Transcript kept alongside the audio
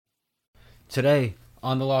Today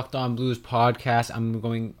on the Locked On Blues podcast, I'm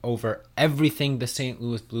going over everything the St.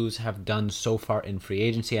 Louis Blues have done so far in free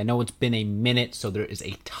agency. I know it's been a minute, so there is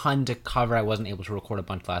a ton to cover. I wasn't able to record a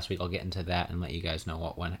bunch last week. I'll get into that and let you guys know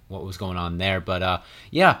what was going on there. But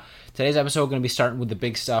today's episode going to be starting with the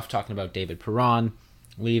big stuff, talking about David Perron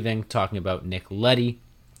leaving, talking about Nick Leddy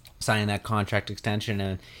signing that contract extension,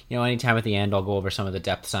 and anytime at the end I'll go over some of the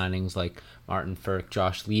depth signings like Martin Frk,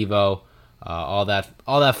 Josh Leivo, all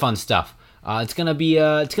that fun stuff. It's gonna be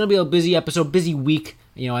a busy episode, busy week.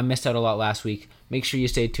 I missed out a lot last week. Make sure you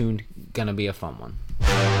stay tuned. Gonna be a fun one.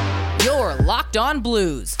 You're Locked On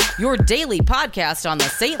Blues, your daily podcast on the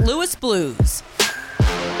St. Louis Blues.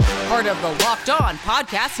 Part of the Locked On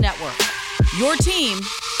Podcast Network. Your team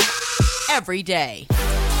every day.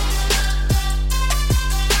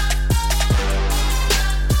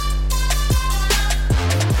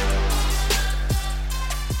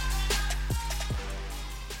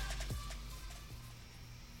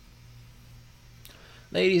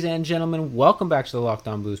 Ladies and gentlemen, welcome back to the Locked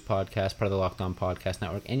On Blues podcast, part of the Locked On Podcast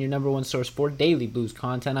Network, and your number one source for daily blues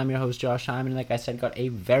content. I'm your host, Josh Hyman, and like I said, got a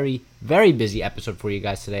very, very busy episode for you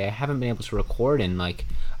guys today. I haven't been able to record in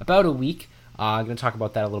about a week. I'm going to talk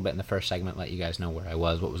about that a little bit in the first segment, let you guys know where I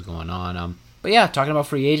was, what was going on. But yeah, talking about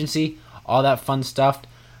free agency, all that fun stuff,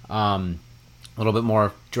 a little bit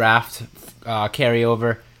more draft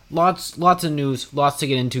carryover, lots of news, lots to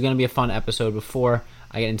get into. Going to be a fun episode. Before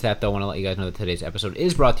I get into that, though, I want to let you guys know that today's episode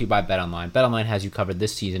is brought to you by BetOnline. BetOnline has you covered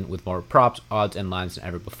this season with more props, odds, and lines than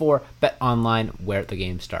ever before. BetOnline, where the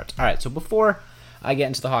game starts. All right, so before I get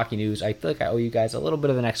into the hockey news, I feel like I owe you guys a little bit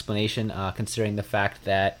of an explanation, considering the fact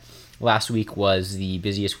that last week was the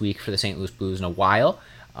busiest week for the St. Louis Blues in a while.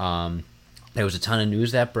 There was a ton of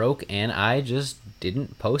news that broke, and I just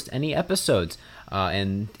didn't post any episodes.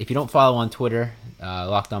 And if you don't follow on Twitter,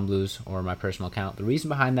 Locked On Blues, or my personal account, the reason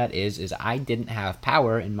behind that is I didn't have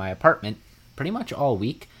power in my apartment pretty much all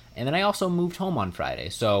week, and then I also moved home on Friday.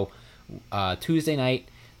 So Tuesday night,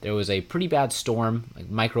 there was a pretty bad storm, like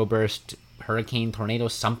microburst, hurricane, tornado,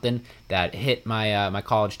 something that hit my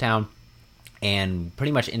college town, and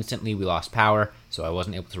pretty much instantly we lost power, so I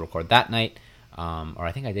wasn't able to record that night. Or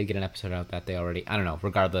I think I did get an episode out that day already. I don't know.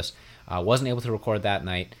 Regardless, wasn't able to record that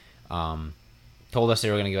night. Told us they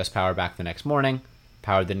were going to give us power back the next morning.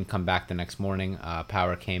 Power didn't come back the next morning.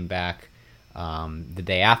 Power came back the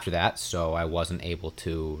day after that, so I wasn't able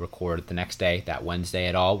to record the next day, that Wednesday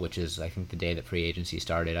at all, which is, I think, the day that free agency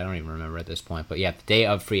started. I don't even remember at this point. But yeah, the day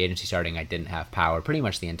of free agency starting, I didn't have power pretty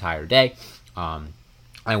much the entire day.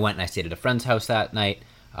 I went and I stayed at a friend's house that night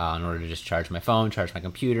in order to just charge my phone, charge my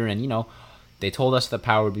computer, and, they told us the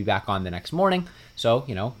power would be back on the next morning. So,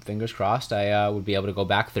 fingers crossed, I would be able to go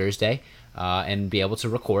back Thursday and be able to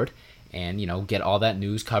record and, get all that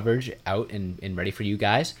news coverage out and ready for you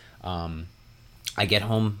guys. I get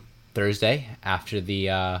home Thursday after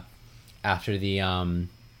the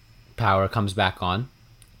power comes back on.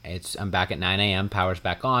 I'm back at 9 a.m. Power's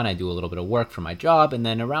back on. I do a little bit of work for my job, and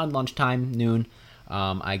then around lunchtime, noon,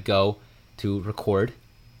 I go to record.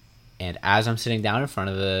 And as I'm sitting down in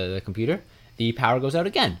front of the computer, the power goes out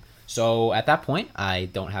again. So at that point, I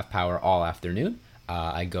don't have power all afternoon.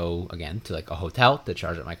 I go again to a hotel to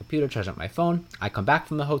charge up my computer, charge up my phone. I come back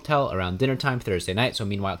from the hotel around dinner time Thursday night. So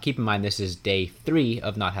meanwhile, keep in mind this is day 3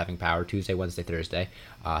 of not having power, Tuesday, Wednesday, Thursday.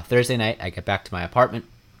 Thursday night, I get back to my apartment.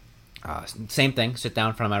 Same thing, sit down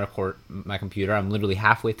in front of my computer. I'm literally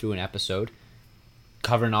halfway through an episode,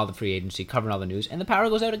 covering all the free agency, covering all the news, and the power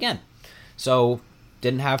goes out again. So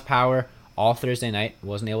didn't have power all Thursday night,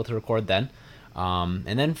 wasn't able to record then.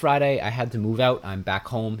 And then Friday, I had to move out. I'm back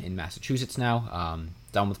home in Massachusetts now,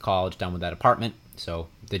 done with college, done with that apartment. So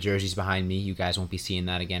the jersey's behind me. You guys won't be seeing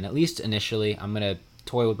that again, at least initially. I'm going to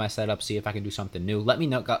toy with my setup, see if I can do something new. Let me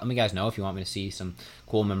guys know if you want me to see some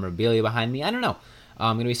cool memorabilia behind me. I don't know.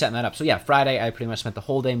 I'm going to be setting that up. So yeah, Friday, I pretty much spent the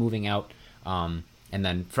whole day moving out. And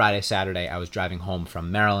then Friday, Saturday, I was driving home from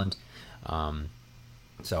Maryland.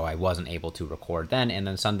 So I wasn't able to record then. And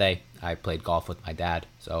then Sunday, I played golf with my dad,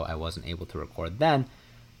 so I wasn't able to record then.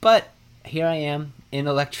 But here I am in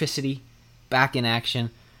electricity, back in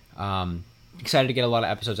action. Excited to get a lot of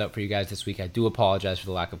episodes out for you guys this week. I do apologize for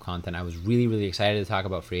the lack of content. I was really, really excited to talk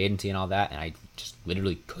about free agency and all that, and I just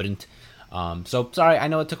literally couldn't. So sorry, I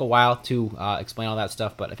know it took a while to explain all that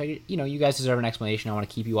stuff, but I figured, you guys deserve an explanation. I want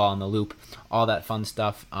to keep you all in the loop, all that fun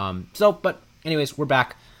stuff. But anyways, we're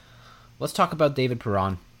back. Let's talk about David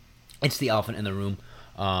Perron. It's the elephant in the room.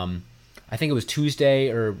 I think it was Tuesday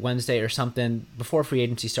or Wednesday or something. Before free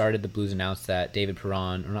agency started, the Blues announced that David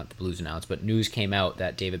Perron, or not the Blues announced, but news came out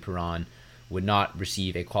that David Perron would not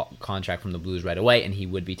receive a contract from the Blues right away, and he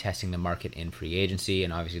would be testing the market in free agency,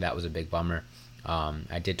 and obviously that was a big bummer.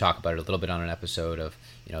 I did talk about it a little bit on an episode of,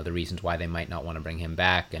 the reasons why they might not want to bring him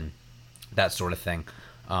back and that sort of thing.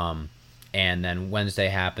 And then Wednesday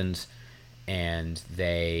happens, and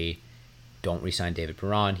they don't re-sign David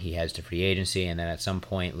Perron. He heads to free agency, and then at some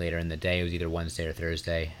point later in the day, it was either Wednesday or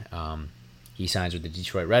Thursday, he signs with the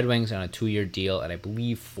Detroit Red Wings on a 2-year deal at, I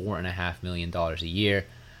believe, $4.5 million a year.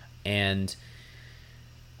 And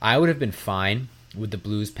I would have been fine with the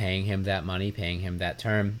Blues paying him that money, paying him that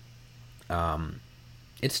term.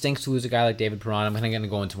 It stinks to lose a guy like David Perron. I'm going to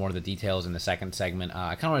go into more of the details in the second segment.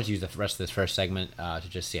 I kind of want to use the rest of this first segment to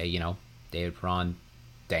just say, David Perron,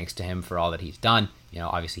 thanks to him for all that he's done.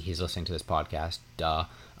 Obviously he's listening to this podcast. Duh.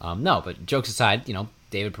 No, but jokes aside,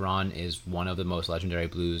 David Perron is one of the most legendary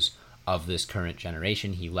Blues of this current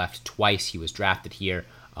generation. He left twice. He was drafted here,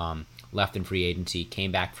 left in free agency,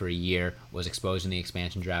 came back for a year, was exposed in the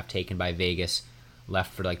expansion draft, taken by Vegas,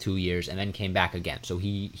 left for like 2 years, and then came back again. So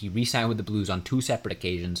he re-signed with the Blues on 2 separate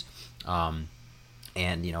occasions, and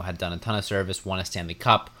had done a ton of service, won a Stanley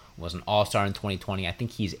Cup, was an all-star in 2020. I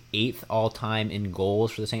think he's 8th all-time in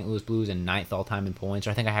goals for the St. Louis Blues and 9th all-time in points. Or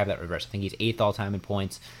I think I have that reversed. I think he's 8th all-time in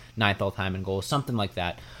points, 9th all-time in goals, something like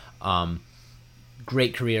that.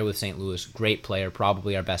 Great career with St. Louis, great player,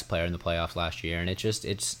 probably our best player in the playoffs last year, and it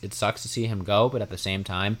sucks to see him go, but at the same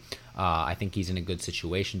time, I think he's in a good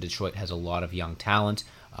situation. Detroit has a lot of young talent,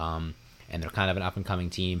 and they're kind of an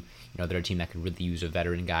up-and-coming team. They're a team that could really use a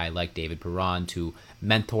veteran guy like David Perron to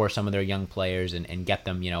mentor some of their young players and get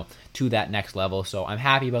them, to that next level. So I'm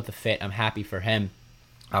happy about the fit. I'm happy for him.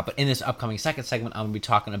 But in this upcoming second segment, I'm going to be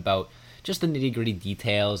talking about just the nitty-gritty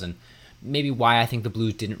details and maybe why I think the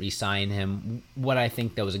Blues didn't re-sign him, what I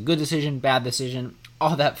think that was a good decision, bad decision,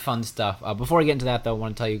 all that fun stuff. Before I get into that, though, I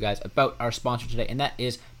want to tell you guys about our sponsor today, and that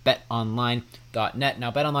is BetOnline.net.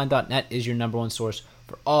 Now, BetOnline.net is your number one source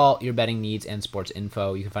for all your betting needs and sports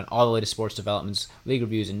info. You can find all the latest sports developments, league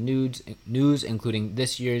reviews, and news, including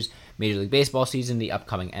this year's Major League Baseball season, the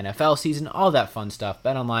upcoming NFL season, all that fun stuff.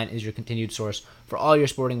 BetOnline is your continued source for all your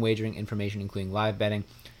sporting wagering information, including live betting,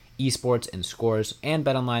 esports, and scores, and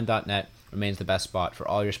BetOnline.net remains the best spot for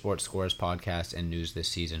all your sports scores, podcasts, and news this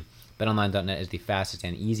season. BetOnline.net is the fastest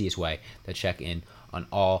and easiest way to check in on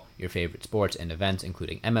all your favorite sports and events,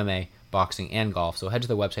 including MMA, boxing, and golf. So head to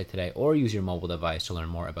the website today or use your mobile device to learn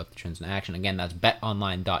more about the trends in action. Again, that's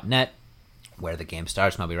BetOnline.net, where the game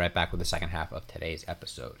starts, and I'll be right back with the second half of today's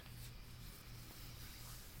episode.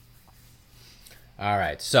 All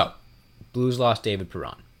right, so Blues lost David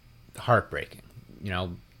Perron. Heartbreaking.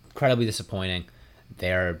 Incredibly disappointing.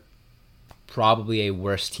 They're probably a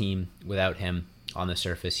worse team without him on the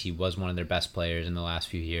surface. He was one of their best players in the last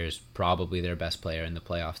few years, probably their best player in the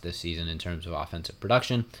playoffs this season in terms of offensive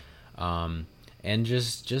production, and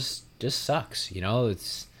just sucks.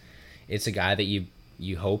 It's a guy that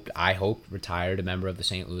I hope retired a member of the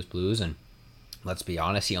St. Louis Blues, and let's be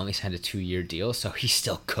honest, he only signed a 2-year deal, so he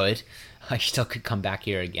still could come back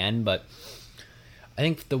here again. But I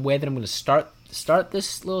think the way that I'm going to start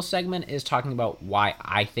this little segment is talking about why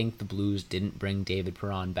I think the Blues didn't bring David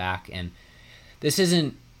Perron back. And this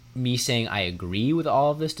isn't me saying I agree with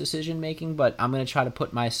all of this decision making, but I'm going to try to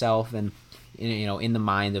put myself in the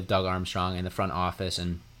mind of Doug Armstrong and the front office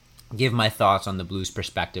and give my thoughts on the Blues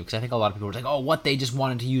perspective, because I think a lot of people were like, oh, what, they just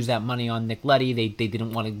wanted to use that money on Nick Leddy, they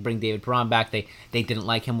didn't want to bring David Perron back, they didn't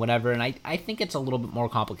like him, whatever. And I think it's a little bit more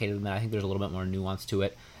complicated than that. I think there's a little bit more nuance to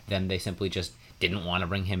it than they simply just didn't want to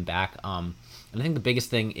bring him back. And I think the biggest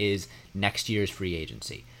thing is next year's free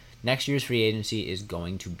agency. Next year's free agency is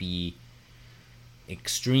going to be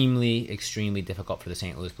extremely, extremely difficult for the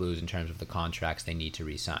St. Louis Blues in terms of the contracts they need to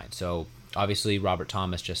re-sign. So obviously Robert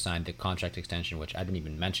Thomas just signed the contract extension, which I didn't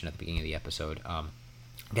even mention at the beginning of the episode. I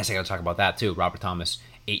guess I got to talk about that too. Robert Thomas,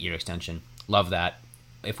 8-year extension. Love that.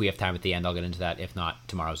 If we have time at the end, I'll get into that. If not,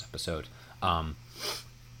 tomorrow's episode.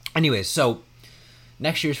 Anyways, so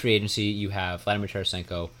next year's free agency, you have Vladimir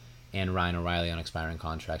Tarasenko and Ryan O'Reilly on expiring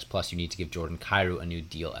contracts, plus you need to give Jordan Kyrou a new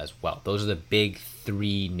deal as well. Those are the big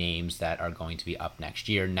 3 names that are going to be up next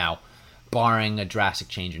year. Now, barring a drastic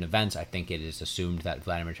change in events, I think it is assumed that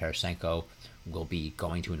Vladimir Tarasenko will be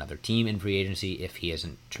going to another team in free agency if he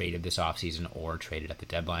isn't traded this offseason or traded at the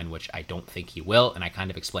deadline, which I don't think he will, and I kind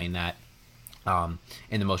of explained that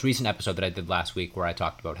in the most recent episode that I did last week, where I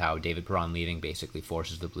talked about how David Perron leaving basically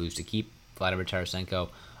forces the Blues to keep Vladimir Tarasenko,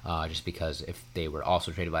 just because if they were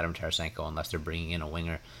also traded Vladimir Tarasenko, unless they're bringing in a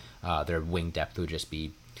winger, their wing depth would just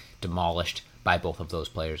be demolished by both of those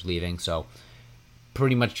players leaving. So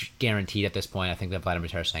pretty much guaranteed at this point. I think that Vladimir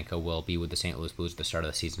Tarasenko will be with the St. Louis Blues at the start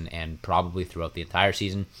of the season and probably throughout the entire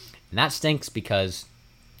season. And that stinks because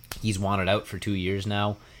he's wanted out for 2 years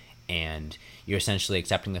now, and you're essentially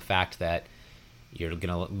accepting the fact that you're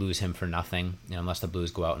going to lose him for nothing, unless the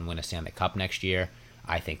Blues go out and win a Stanley Cup next year.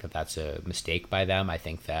 I think that that's a mistake by them. I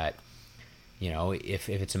think that, if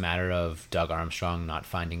it's a matter of Doug Armstrong not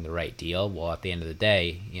finding the right deal, well, at the end of the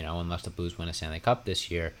day, unless the Blues win a Stanley Cup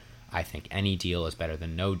this year, I think any deal is better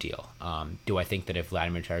than no deal. Do I think that if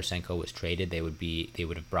Vladimir Tarasenko was traded, they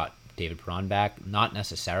would have brought David Perron back? Not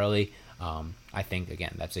necessarily. I think,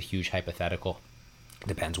 again, that's a huge hypothetical.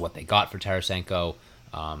 Depends what they got for Tarasenko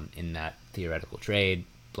in that theoretical trade,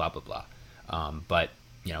 blah, blah, blah. But,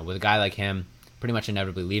 with a guy like him pretty much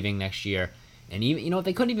inevitably leaving next year, and even,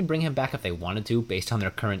 they couldn't even bring him back if they wanted to, based on their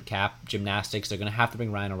current cap gymnastics. They're going to have to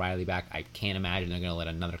bring Ryan O'Reilly back. I can't imagine they're going to let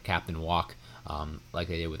another captain walk like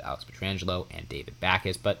they did with Alex Pietrangelo and David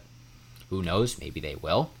Backes, but who knows? Maybe they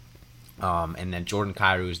will. And then Jordan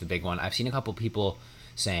Kyrou is the big one. I've seen a couple people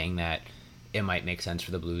saying that it might make sense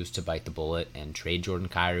for the Blues to bite the bullet and trade Jordan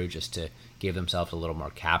Kyrou just to give themselves a little more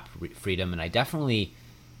cap freedom, and I definitely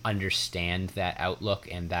understand that outlook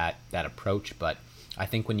and that approach, but I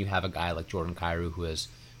think when you have a guy like Jordan Kyrou who has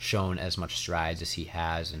shown as much strides as he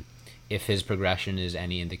has, and if his progression is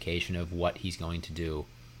any indication of what he's going to do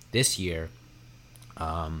this year,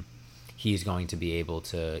 he's going to be able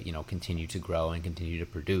to, continue to grow and continue to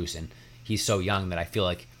produce. And he's so young that I feel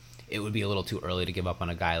like it would be a little too early to give up on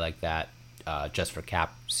a guy like that just for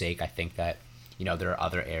cap sake. I think that, there are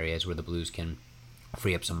other areas where the Blues can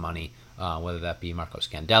free up some money, whether that be Marco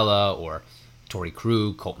Scandella or Torrey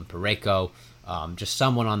Krug, Colton Parayko. Just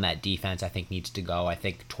someone on that defense I think needs to go. I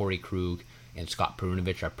think Torrey Krug and Scott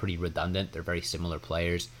Perunovich are pretty redundant. They're very similar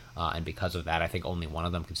players, and because of that, I think only one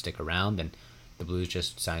of them can stick around, and the Blues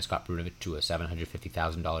just signed Scott Perunovich to a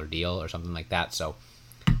 $750,000 deal or something like that, so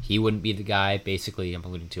he wouldn't be the guy. Basically, I'm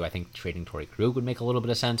alluding to, I think trading Torrey Krug would make a little bit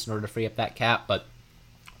of sense in order to free up that cap, but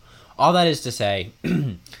all that is to say,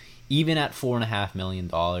 even at $4.5 million,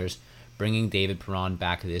 bringing David Perron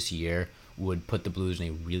back this year would put the Blues in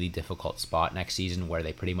a really difficult spot next season, where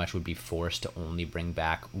they pretty much would be forced to only bring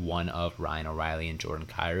back one of Ryan O'Reilly and Jordan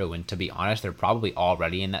Kyrou. And to be honest, they're probably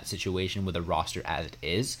already in that situation with a roster as it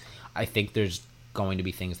is. I think there's going to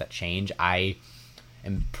be things that change. I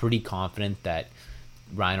am pretty confident that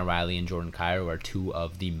Ryan O'Reilly and Jordan Kyrou are two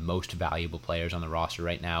of the most valuable players on the roster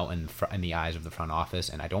right now in the eyes of the front office,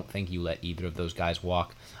 and I don't think you let either of those guys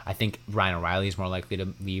walk. I think Ryan O'Reilly is more likely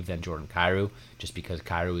to leave than Jordan Kyrou, just because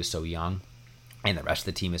Kyrou is so young and the rest of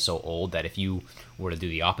the team is so old that if you were to do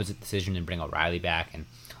the opposite decision and bring O'Reilly back and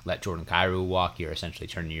let Jordan Kyrou walk, you're essentially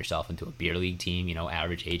turning yourself into a beer league team,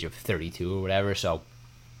 average age of 32 or whatever. So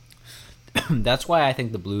that's why I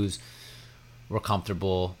think the Blues were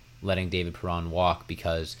comfortable letting David Perron walk,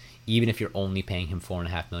 because even if you're only paying him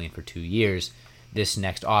 $4.5 million for 2 years, this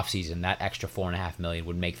next offseason, that extra $4.5 million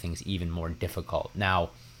would make things even more difficult.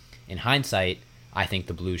 Now, in hindsight, I think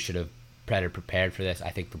the Blues should have better prepared for this.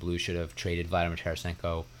 I think the Blues should have traded Vladimir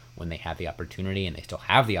Tarasenko when they had the opportunity, and they still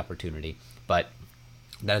have the opportunity, but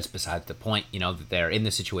that is besides the point, that they're in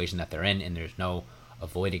the situation that they're in, and there's no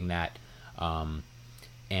avoiding that.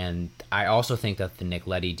 And I also think that the Nick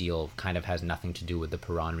Leddy deal kind of has nothing to do with the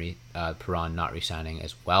Perron not re-signing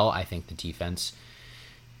as well. I think the defense,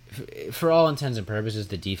 for all intents and purposes,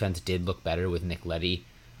 the defense did look better with Nick Leddy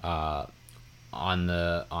on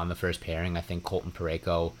the first pairing. I think Colton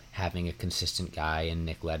Parayko having a consistent guy in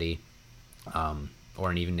Nick Leddy,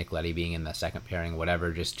 or even Nick Leddy being in the second pairing, whatever,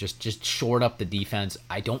 just shored up the defense.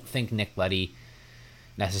 I don't think Nick Leddy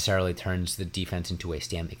necessarily turns the defense into a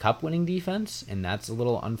Stanley Cup winning defense, and that's a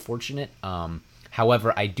little unfortunate.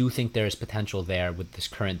 However, I do think there is potential there with this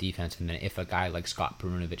current defense, and then if a guy like Scott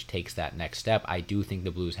Perunovich takes that next step, I do think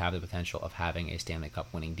the Blues have the potential of having a Stanley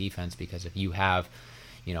Cup winning defense, because if you have,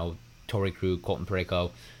 Torrey Krug, Colton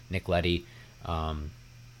Parayko, Nick Leddy,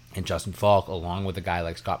 and Justin Falk, along with a guy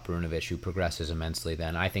like Scott Perunovich who progresses immensely,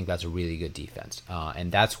 then I think that's a really good defense.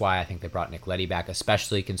 And that's why I think they brought Nick Leddy back,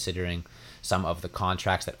 especially considering some of the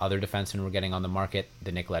contracts that other defensemen were getting on the market.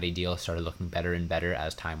 The Nick Leddy deal started looking better and better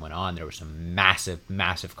as time went on. There were some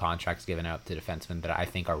massive contracts given out to defensemen that I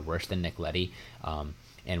think are worse than Nick Leddy.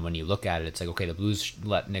 And when you look at it, it's like, okay, the Blues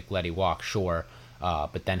let Nick Leddy walk, sure,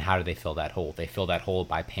 but then how do they fill that hole? They fill that hole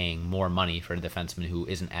by paying more money for a defenseman who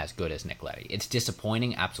isn't as good as Nick Leddy. It's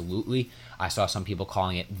disappointing, absolutely. I saw some people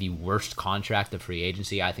calling it the worst contract of free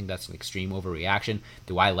agency. I think that's an extreme overreaction.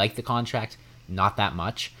 Do I like the contract? Not that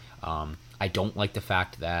much. I don't like the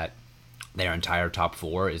fact that their entire top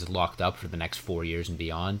four is locked up for the next 4 years and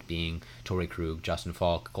beyond, being Torrey Krug, Justin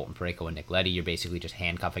Falk, Colton Parayko, and Nick Leddy. You're basically just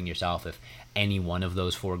handcuffing yourself. If any one of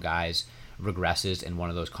those four guys regresses and one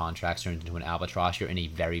of those contracts turns into an albatross, you're in a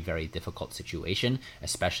very, very difficult situation,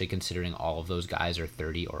 especially considering all of those guys are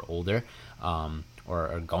 30 or older, or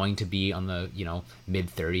are going to be on the mid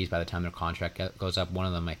 30s by the time their contract goes up. One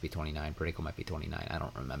of them might be 29. Parayko might be 29. I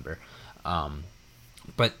don't remember.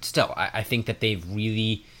 But still, I think that they've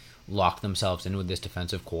really locked themselves in with this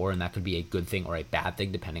defensive core, and that could be a good thing or a bad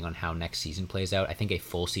thing depending on how next season plays out. I think a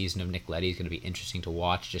full season of Nick Leddy is going to be interesting to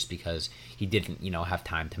watch just because he didn't, have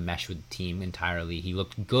time to mesh with the team entirely. He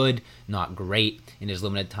looked good, not great in his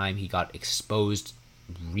limited time. He got exposed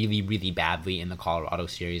really, really badly in the Colorado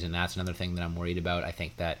series, and that's another thing that I'm worried about. I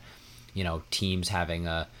think that, teams having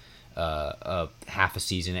a half a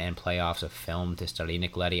season and playoffs of film to study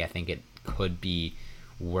Nick Leddy, I think it could be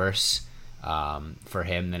worse for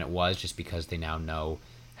him than it was, just because they now know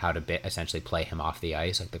how to essentially play him off the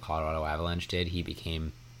ice like the Colorado Avalanche did. He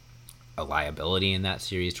became a liability in that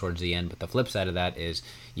series towards the end. But the flip side of that is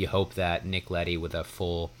you hope that Nick Leddy, with a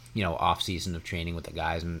full off season of training with the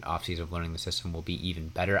guys and off season of learning the system, will be even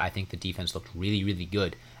better. I think the defense looked really, really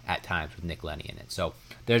good at times with Nick Leddy in it. So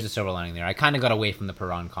there's a silver lining there. I kind of got away from the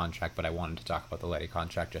Perron contract, but I wanted to talk about the Leddy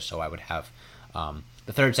contract just so I would have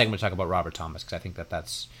the third segment to talk about Robert Thomas, because I think that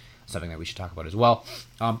that's something that we should talk about as well.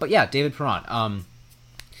 But yeah, David Perron.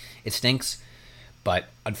 It stinks, but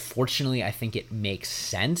unfortunately, I think it makes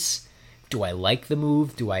sense. Do I like the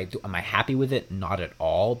move? Am I happy with it? Not at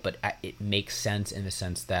all, but it makes sense in the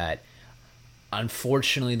sense that,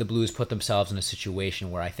 unfortunately, the Blues put themselves in a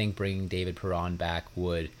situation where I think bringing David Perron back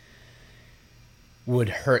would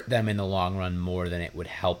hurt them in the long run more than it would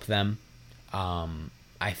help them.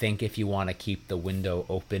 I think if you want to keep the window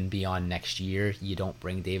open beyond next year, you don't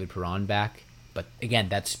bring David Perron back. But again,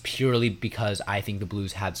 that's purely because I think the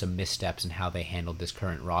Blues had some missteps in how they handled this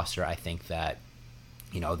current roster. I think that,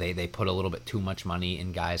 they put a little bit too much money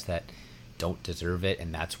in guys that don't deserve it,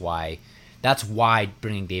 and that's why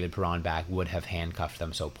bringing David Perron back would have handcuffed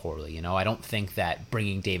them so poorly. I don't think that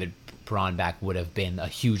bringing David Perron back would have been a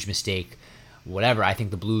huge mistake, whatever. I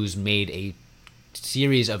think the Blues made a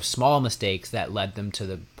series of small mistakes that led them to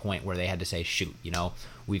the point where they had to say, shoot,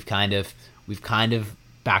 we've kind of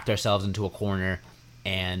backed ourselves into a corner,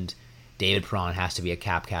 and David Perron has to be a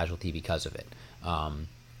cap casualty because of it.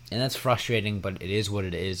 And that's frustrating, but it is what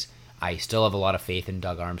it is. I still have a lot of faith in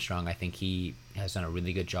Doug Armstrong. I think he has done a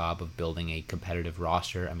really good job of building a competitive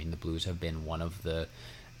roster. I mean, the Blues have been one of the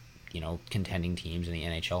contending teams in the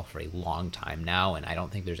NHL for a long time now, and I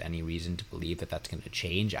don't think there's any reason to believe that that's going to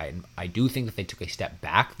change. I do think that they took a step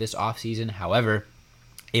back this offseason. However,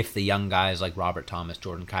 if the young guys like Robert Thomas,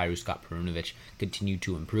 Jordan Kyrou, Scott Perunovich continue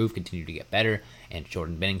to improve, continue to get better, and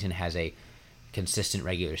Jordan Binnington has a consistent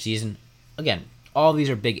regular season, again, all these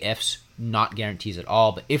are big ifs, not guarantees at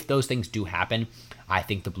all, but if those things do happen, I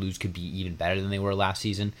think the Blues could be even better than they were last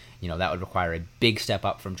season. That would require a big step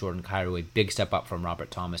up from Jordan Kyrou, a big step up from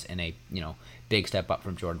Robert Thomas, and a, big step up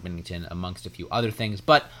from Jordan Binnington, amongst a few other things.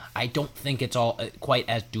 But I don't think it's all quite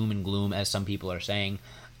as doom and gloom as some people are saying.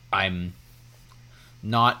 I'm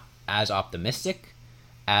not as optimistic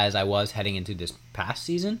as I was heading into this past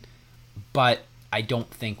season, but I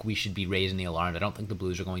don't think we should be raising the alarm. I don't think the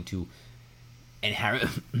Blues are going to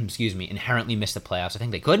inherently miss the playoffs. I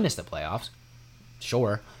think they could miss the playoffs,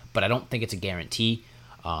 sure, but I don't think it's a guarantee.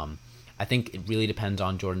 I think it really depends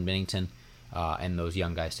on Jordan Binnington and those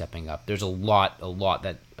young guys stepping up. There's a lot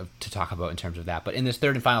that to talk about in terms of that. But in this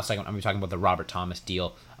third and final segment, I'm going to be talking about the Robert Thomas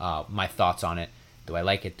deal, my thoughts on it. Do I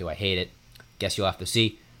like it? Do I hate it? Guess you'll have to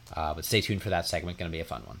see. But stay tuned for that segment. Going to be a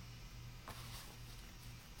fun one.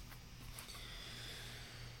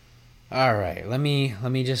 All right, let me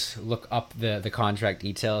just look up the contract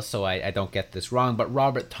details so I don't get this wrong. But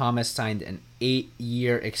Robert Thomas signed an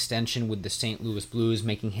 8-year extension with the St. Louis Blues,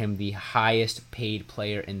 making him the highest paid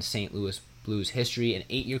player in St. Louis Blues history. An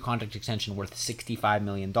 8-year contract extension worth $65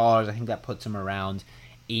 million. I think that puts him around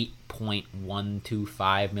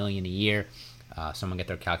 $8.125 million a year. Someone get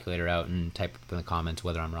their calculator out and type up in the comments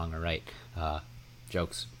whether I'm wrong or right.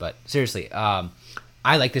 Jokes, but seriously, I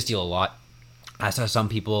like this deal a lot. I saw some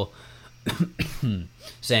people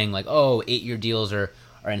saying like, 8-year deals are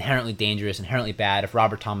inherently dangerous, inherently bad. If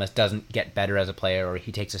Robert Thomas doesn't get better as a player or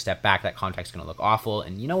he takes a step back, that contract's going to look awful.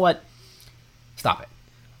 And you know what? Stop it.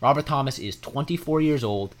 Robert Thomas is 24 years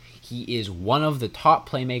old. He is one of the top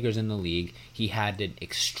playmakers in the league. He had an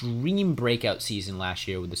extreme breakout season last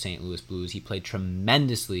year with the St. Louis Blues. He played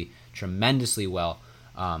tremendously well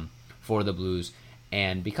for the Blues.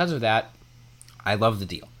 And because of that, I love the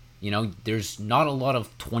deal. There's not a lot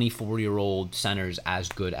of 24-year-old centers as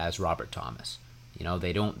good as Robert Thomas.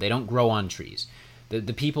 They don't grow on trees.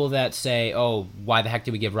 The people that say, oh, why the heck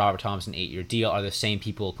did we give Robert Thomas an 8-year deal, are the same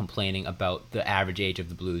people complaining about the average age of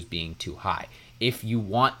the Blues being too high. If you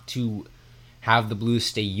want to have the Blues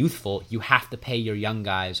stay youthful, you have to pay your young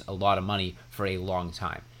guys a lot of money for a long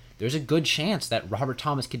time. There's a good chance that Robert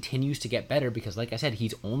Thomas continues to get better because, like I said,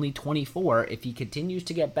 he's only 24. If he continues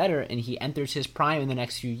to get better and he enters his prime in the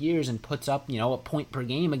next few years and puts up, a point per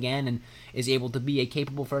game again and is able to be a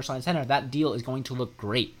capable first-line center, that deal is going to look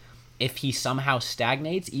great. If he somehow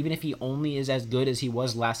stagnates, even if he only is as good as he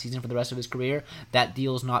was last season for the rest of his career, that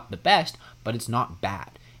deal is not the best, but it's not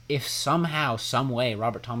bad. If somehow, some way,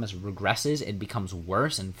 Robert Thomas regresses and becomes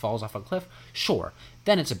worse and falls off a cliff, sure,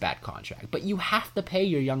 then it's a bad contract. But you have to pay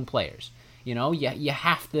your young players. You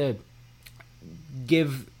have to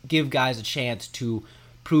give guys a chance to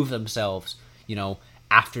prove themselves,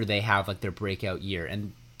 after they have their breakout year.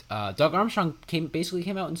 And Doug Armstrong came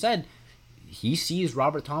out and said he sees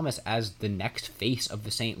Robert Thomas as the next face of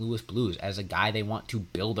the St. Louis Blues, as a guy they want to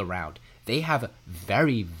build around. They have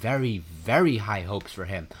very, very, very high hopes for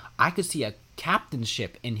him. I could see a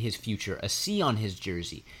captainship in his future, a C on his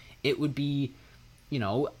jersey. It would be,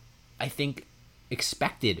 I think,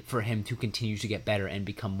 expected for him to continue to get better and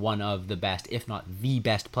become one of the best, if not the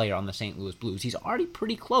best player on the St. Louis Blues. He's already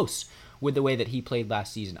pretty close with the way that he played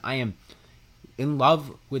last season. I am in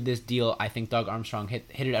love with this deal. I think Doug Armstrong hit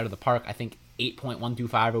it out of the park. I think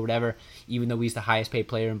 8.125 or whatever, even though he's the highest paid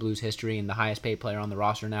player in Blues history and the highest paid player on the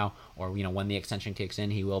roster now, or when the extension kicks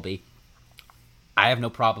in, he will be. I have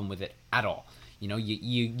no problem with it at all.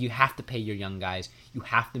 You have to pay your young guys. You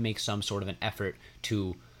have to make some sort of an effort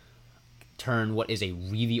to turn what is a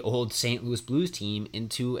really old St. Louis Blues team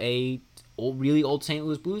into a really old St.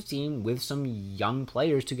 Louis Blues team with some young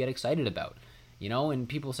players to get excited about. And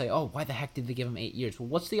people say, oh, why the heck did they give him 8 years? Well,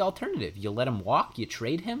 what's the alternative? You let him walk? You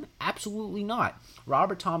trade him? Absolutely not.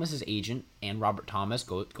 Robert Thomas's agent and Robert Thomas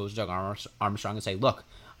goes to Doug Armstrong and say, look,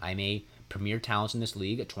 I'm a premier talent in this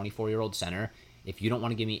league, a 24-year-old center. If you don't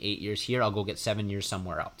want to give me 8 years here, I'll go get 7 years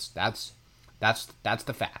somewhere else. That's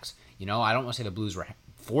the facts. I don't want to say the Blues were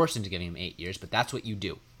forced into giving him 8 years, but that's what you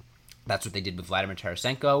do. That's what they did with Vladimir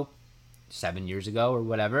Tarasenko 7 years ago or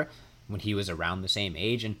whatever, when he was around the same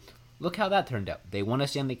age, and look how that turned out. They won a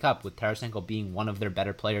Stanley Cup with Tarasenko being one of their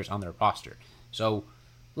better players on their roster. So,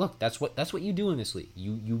 look, that's what you do in this league.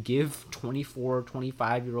 You give 24,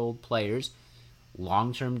 25-year-old players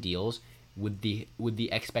long-term deals with the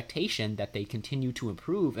expectation that they continue to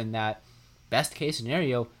improve, and that best case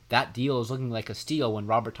scenario, that deal is looking like a steal when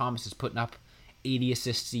Robert Thomas is putting up 80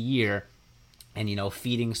 assists a year and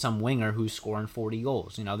feeding some winger who's scoring 40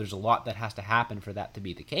 goals. There's a lot that has to happen for that to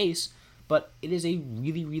be the case. But it is a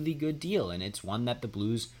really, really good deal, and it's one that the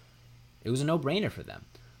Blues, it was a no-brainer for them.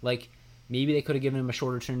 Maybe they could have given him a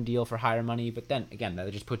shorter-term deal for higher money, but then, again, that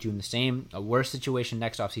would just put you in a worse situation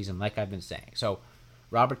next offseason, like I've been saying. So,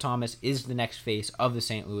 Robert Thomas is the next face of the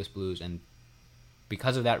St. Louis Blues, and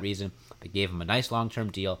because of that reason, they gave him a nice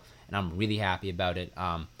long-term deal, and I'm really happy about it.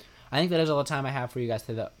 I think that is all the time I have for you guys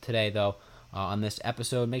today, though, on this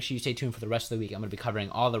episode. Make sure you stay tuned for the rest of the week. I'm going to be covering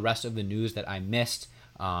all the rest of the news that I missed.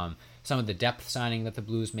 Some of the depth signing that the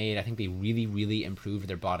Blues made. I think they really, really improved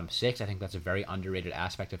their bottom six. I think that's a very underrated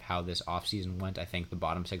aspect of how this offseason went. I think the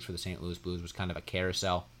bottom six for the St. Louis Blues was kind of a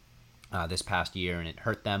carousel this past year, and it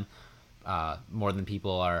hurt them more than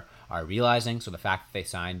people are realizing. So the fact that they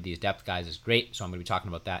signed these depth guys is great. So I'm going to be talking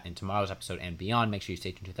about that in tomorrow's episode and beyond. Make sure you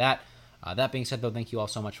stay tuned to that. That being said, though, thank you all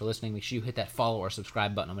so much for listening. Make sure you hit that follow or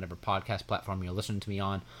subscribe button on whatever podcast platform you're listening to me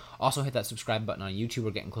on. Also, hit that subscribe button on YouTube.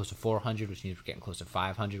 We're getting close to 400, which means we're getting close to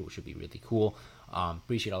 500, which would be really cool.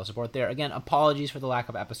 Appreciate all the support there. Again, apologies for the lack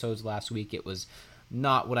of episodes last week. It was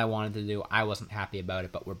not what I wanted to do. I wasn't happy about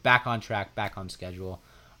it, but we're back on track, back on schedule.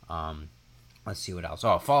 Let's see what else.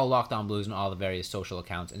 Follow Locked On Blues on all the various social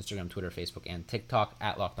accounts, Instagram, Twitter, Facebook, and TikTok,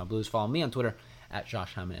 at Locked On Blues. Follow me on Twitter, at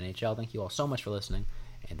Josh Hyman NHL. Thank you all so much for listening.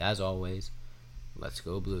 And as always, let's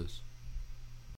go Blues.